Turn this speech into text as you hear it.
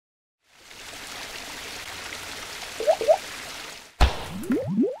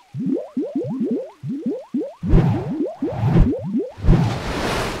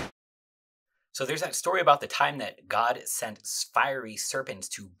So there's that story about the time that God sent fiery serpents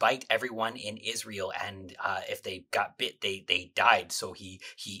to bite everyone in Israel, and if they got bit, they died. So he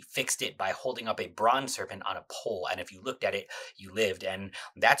fixed it by holding up a bronze serpent on a pole, and if you looked at it, you lived. And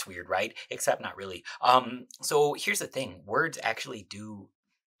that's weird, right? Except not really. So here's the thing: words actually do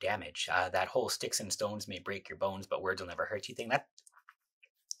damage. That whole sticks and stones may break your bones, but words will never hurt you thing.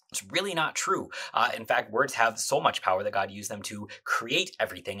 It's really not true. In fact, words have so much power that God used them to create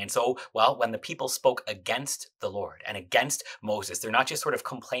everything. And so, well, when the people spoke against the Lord and against Moses, they're not just sort of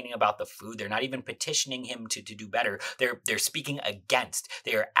complaining about the food. They're not even petitioning him to do better. They're speaking against.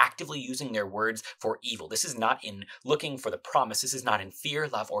 They are actively using their words for evil. This is not in looking for the promise. This is not in fear,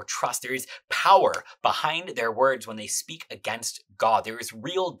 love, or trust. There is power behind their words when they speak against God. There is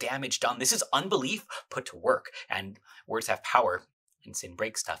real damage done. This is unbelief put to work, and words have power. And sin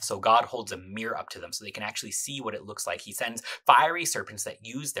breaks stuff. So God holds a mirror up to them so they can actually see what it looks like. He sends fiery serpents that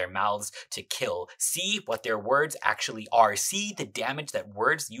use their mouths to kill. See what their words actually are. See the damage that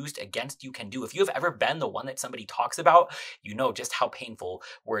words used against you can do. If you have ever been the one that somebody talks about, you know just how painful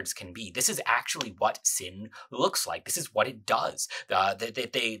words can be. This is actually what sin looks like. This is what it does.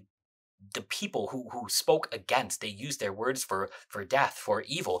 The people who spoke against, they used their words for death, for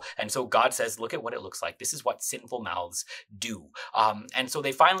evil. And so God says, look at what it looks like. This is what sinful mouths do. And so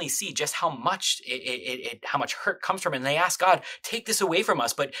they finally see just how much how much hurt comes from it. And they ask God, take this away from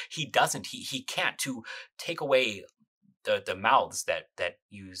us. But he doesn't. He can't. To take away the mouths that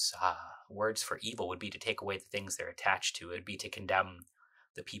use words for evil would be to take away the things they're attached to. It would be to condemn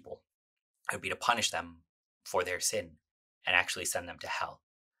the people. It would be to punish them for their sin and actually send them to hell.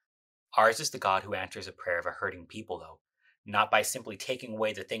 Ours is the God who answers a prayer of a hurting people, though, not by simply taking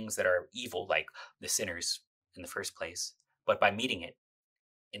away the things that are evil, like the sinners in the first place, but by meeting it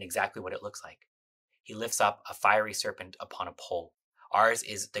in exactly what it looks like. He lifts up a fiery serpent upon a pole. Ours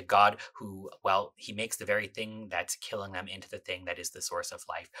is the God who, well, he makes the very thing that's killing them into the thing that is the source of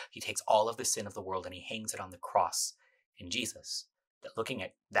life. He takes all of the sin of the world and he hangs it on the cross in Jesus. That looking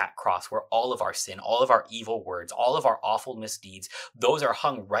at that cross where all of our sin, all of our evil words, all of our awful misdeeds, those are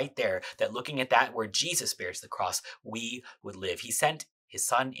hung right there, that looking at that where Jesus bears the cross, we would live. He sent his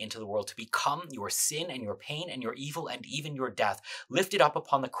son into the world to become your sin and your pain and your evil and even your death, lifted up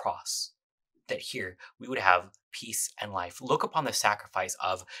upon the cross, that here we would have peace and life. Look upon the sacrifice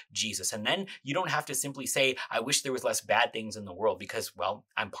of Jesus. And then you don't have to simply say, I wish there was less bad things in the world because, well,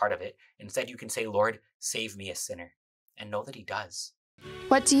 I'm part of it. Instead, you can say, Lord, save me a sinner. And know that he does.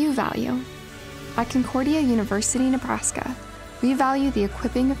 What do you value? At Concordia University, Nebraska, we value the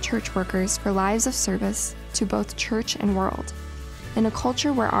equipping of church workers for lives of service to both church and world. In a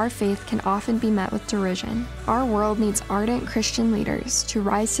culture where our faith can often be met with derision, our world needs ardent Christian leaders to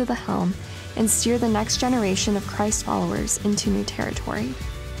rise to the helm and steer the next generation of Christ followers into new territory.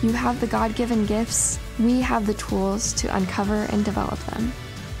 You have the God-given gifts, we have the tools to uncover and develop them.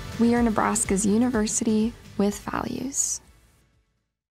 We are Nebraska's university with values.